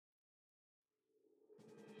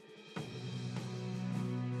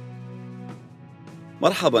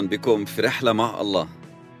مرحبا بكم في رحلة مع الله.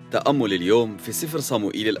 تأمل اليوم في سفر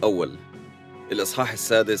صموئيل الأول الإصحاح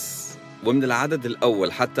 6 ومن العدد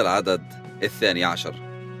الأول حتى العدد 12.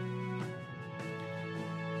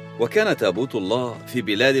 وكان تابوت الله في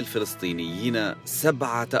بلاد الفلسطينيين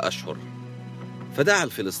 7 أشهر، فدعا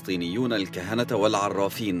الفلسطينيون الكهنة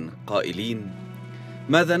والعرافين قائلين: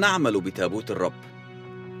 ماذا نعمل بتابوت الرب؟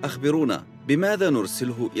 أخبرونا بماذا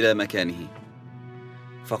نرسله إلى مكانه.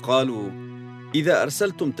 فقالوا: إذا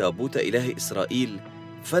أرسلتم تابوت إله إسرائيل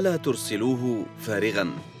فلا ترسلوه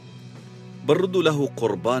فارغا، بل ردوا له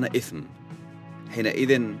قربان إثم،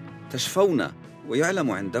 حينئذ تشفون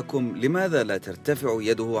ويعلم عندكم لماذا لا ترتفع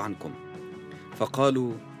يده عنكم.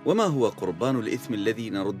 فقالوا: وما هو قربان الإثم الذي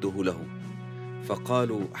نرده له؟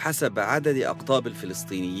 فقالوا: حسب عدد أقطاب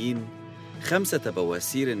الفلسطينيين 5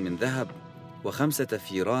 بواسير من ذهب و5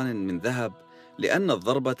 فيران من ذهب، لأن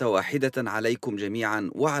الضربة واحدة عليكم جميعا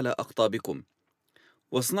وعلى أقطابكم.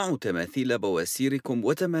 واصنعوا تماثيل بواسيركم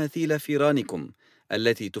وتماثيل فيرانكم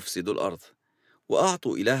التي تفسد الأرض،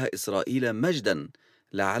 وأعطوا إله إسرائيل مجدا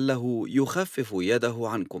لعله يخفف يده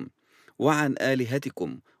عنكم وعن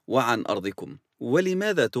آلهتكم وعن أرضكم.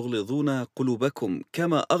 ولماذا تغلظون قلوبكم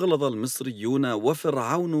كما أغلظ المصريون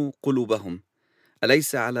وفرعون قلوبهم؟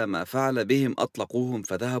 أليس على ما فعل بهم أطلقوهم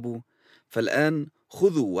فذهبوا؟ فالآن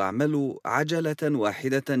خذوا واعملوا عجلة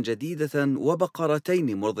واحدة جديدة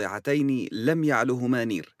وبقرتين مرضعتين لم يعلهما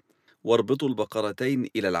نير، واربطوا البقرتين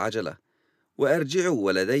إلى العجلة، وأرجعوا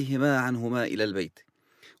ولديهما عنهما إلى البيت.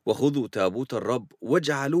 وخذوا تابوت الرب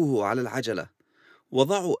واجعلوه على العجلة،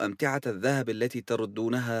 وضعوا أمتعة الذهب التي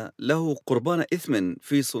تردونها له قربان إثم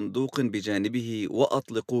في صندوق بجانبه،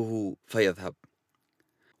 وأطلقوه فيذهب.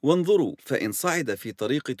 وانظروا، فإن صعد في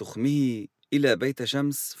طريق تخمه إلى بيت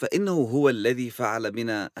شمس فإنه هو الذي فعل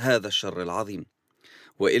بنا هذا الشر العظيم،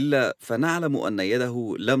 وإلا فنعلم أن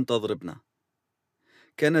يده لم تضربنا.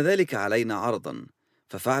 كان ذلك علينا عرضا،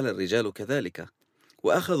 ففعل الرجال كذلك،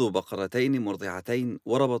 وأخذوا بقرتين مرضعتين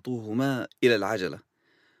وربطوهما إلى العجلة،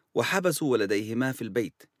 وحبسوا ولديهما في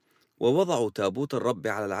البيت، ووضعوا تابوت الرب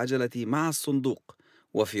على العجلة مع الصندوق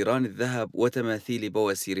وفيران الذهب وتماثيل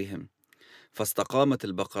بواسيرهم. فاستقامت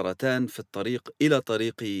البقرتان في الطريق إلى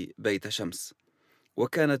طريق بيت شمس،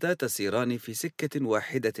 وكانتا تسيران في سكة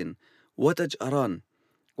واحدة وتجأران،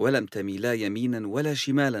 ولم تميلا يمينا ولا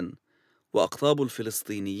شمالا، وأقطاب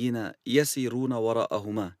الفلسطينيين يسيرون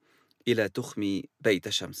وراءهما إلى تخم بيت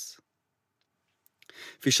شمس.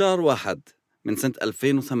 في شهر 1 من سنة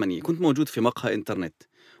 2008 كنت موجود في مقهى إنترنت،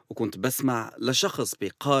 وكنت بسمع لشخص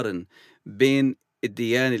بيقارن بين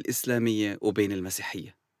الديانة الإسلامية وبين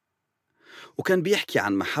المسيحية، وكان بيحكي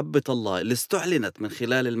عن محبة الله اللي استعلنت من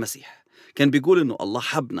خلال المسيح. كان بيقول إنه الله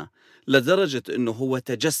حبنا لدرجة إنه هو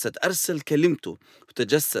تجسد، أرسل كلمته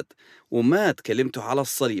وتجسد ومات كلمته على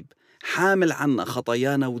الصليب، حامل عنا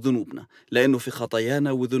خطايانا وذنوبنا، لأنه في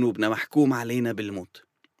خطايانا وذنوبنا محكوم علينا بالموت.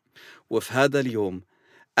 وفي هذا اليوم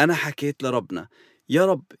أنا حكيت لربنا: يا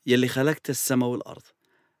رب يلي خلقت السماء والأرض،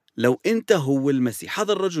 لو أنت هو المسيح،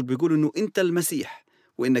 هذا الرجل بيقول إنه أنت المسيح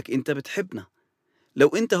وإنك أنت بتحبنا، لو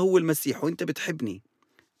أنت هو المسيح وأنت بتحبني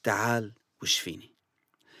تعال واشفيني.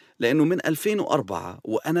 لأنه من 2004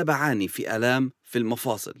 وأنا بعاني في آلام في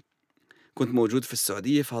المفاصل. كنت موجود في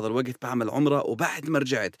السعودية في هذا الوقت بعمل عمرة، وبعد ما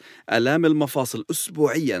رجعت آلام المفاصل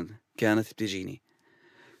أسبوعيا كانت بتجيني.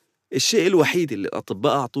 الشيء الوحيد اللي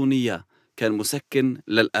الأطباء أعطوني إياه كان مسكن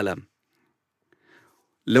للألم.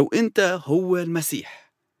 لو أنت هو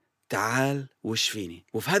المسيح تعال واشفيني.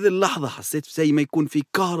 وفي هذه اللحظة حسيت زي ما يكون في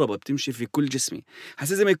كهرباء بتمشي في كل جسمي،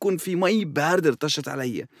 حسيت زي ما يكون في مي باردة ارتشت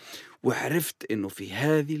علي، وعرفت إنه في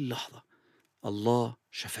هذه اللحظة الله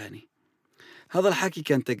شفاني. هذا الحكي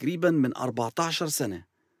كان تقريبا من 14 سنة،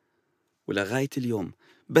 ولغاية اليوم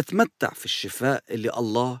بتمتع في الشفاء اللي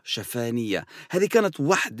الله شفاني إياه. هذه كانت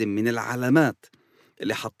واحدة من العلامات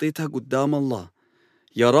اللي حطيتها قدام الله: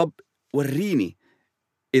 يا رب وريني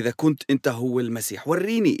إذا كنت أنت هو المسيح،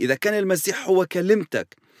 وريني إذا كان المسيح هو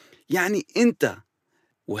كلمتك، يعني أنت.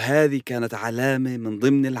 وهذه كانت علامة من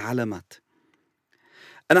ضمن العلامات.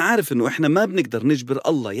 أنا عارف إنه إحنا ما بنقدر نجبر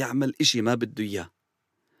الله يعمل إشي ما بده إياه،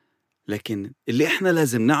 لكن اللي إحنا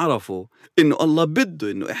لازم نعرفه إنه الله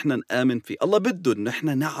بده إنه إحنا نآمن فيه، الله بده إنه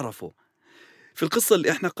إحنا نعرفه. في القصة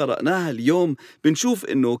اللي إحنا قرأناها اليوم بنشوف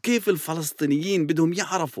إنه كيف الفلسطينيين بدهم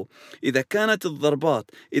يعرفوا إذا كانت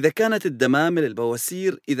الضربات، إذا كانت الدمامل،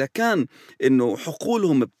 البواسير، إذا كان إنه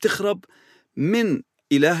حقولهم بتخرب من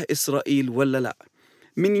إله إسرائيل ولا لا،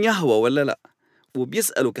 من يهوه ولا لا.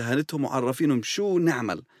 وبيسألوا كهنتهم وعرفينهم شو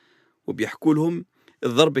نعمل، وبيحكوا لهم: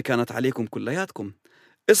 الضربة كانت عليكم كلياتكم،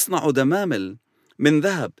 اصنعوا دمامل من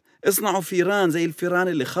ذهب، اصنعوا فيران زي الفيران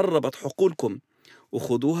اللي خربت حقولكم،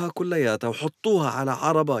 وخدوها كلياتها وحطوها على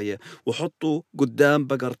عرباية وحطوا قدام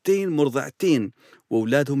بقرتين مرضعتين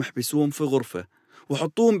وأولادهم احبسوهم في غرفة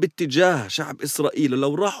وحطوهم باتجاه شعب إسرائيل.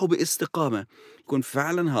 لو راحوا باستقامة يكون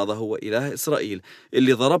فعلا هذا هو إله إسرائيل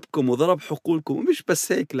اللي ضربكم وضرب حقولكم، ومش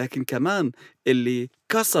بس هيك لكن كمان اللي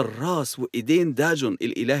كسر راس وإيدين داجن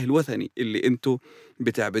الإله الوثني اللي انتو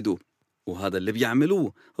بتعبدوه. وهذا اللي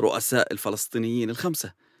بيعملوه رؤساء الفلسطينيين ال5،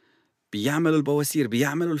 بيعملوا البواسير،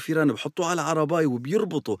 بيعملوا الفيران، بحطوا على عرباية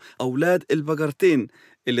وبيربطوا أولاد البقرتين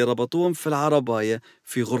اللي ربطوهم في العرباية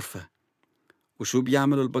في غرفة. وشو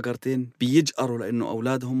بيعملوا البقرتين؟ بيجأروا لأنه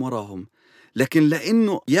أولادهم وراهم، لكن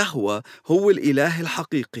لأنه يهوه هو الإله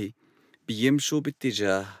الحقيقي بيمشوا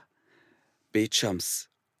باتجاه بيت شمس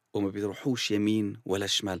وما بيروحوش يمين ولا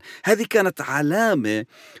شمال. هذه كانت علامة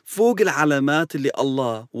فوق العلامات اللي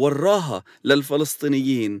الله وراها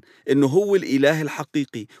للفلسطينيين إنه هو الإله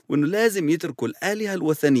الحقيقي وإنه لازم يتركوا الآلهة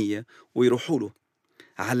الوثنية ويروحوا له.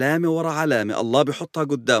 علامة ورا علامة الله بيحطها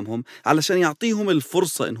قدامهم علشان يعطيهم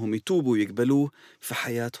الفرصة إنهم يتوبوا ويقبلوه في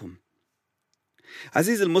حياتهم.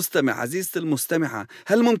 عزيز المستمع، عزيزتي المستمعة،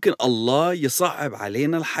 هل ممكن الله يصعب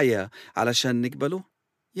علينا الحياة علشان نقبله؟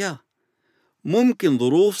 ممكن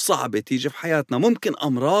ظروف صعبة تيجي في حياتنا، ممكن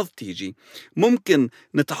أمراض تيجي، ممكن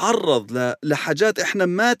نتعرض لحاجات إحنا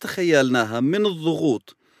ما تخيلناها من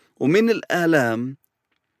الضغوط ومن الآلام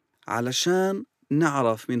علشان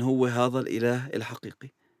نعرف من هو هذا الإله الحقيقي،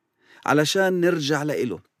 علشان نرجع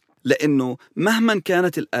لإله. لأنه مهما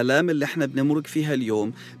كانت الآلام اللي إحنا بنمرق فيها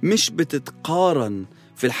اليوم مش بتتقارن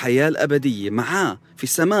في الحياة الأبدية معاه في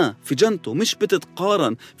السماء في جنته، مش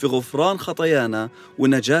بتتقارن في غفران خطايانا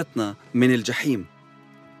ونجاتنا من الجحيم.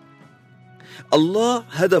 الله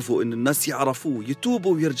هدفه إن الناس يعرفوه،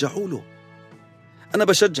 يتوبوا ويرجعوا له. أنا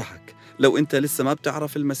بشجعك لو أنت لسه ما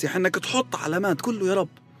بتعرف المسيح إنك تحط علامات، تقول له يا رب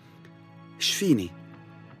اشفيني،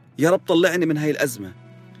 يا رب طلعني من هاي الأزمة،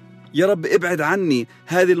 يا رب ابعد عني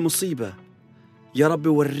هذه المصيبة، يا رب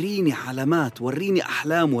وريني علامات، وريني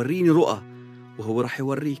أحلام، وريني رؤى. وهو رح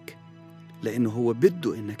يوريك، لأنه هو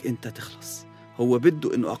بده إنك أنت تخلص، هو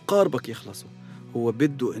بده إنه أقاربك يخلصوا، هو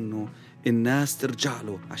بده إنه الناس ترجع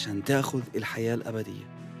له عشان تاخذ الحياة الأبدية.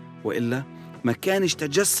 وإلا ما كانش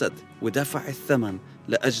تجسد ودفع الثمن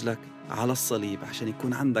لأجلك على الصليب عشان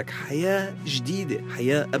يكون عندك حياة جديدة،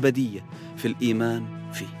 حياة أبدية في الإيمان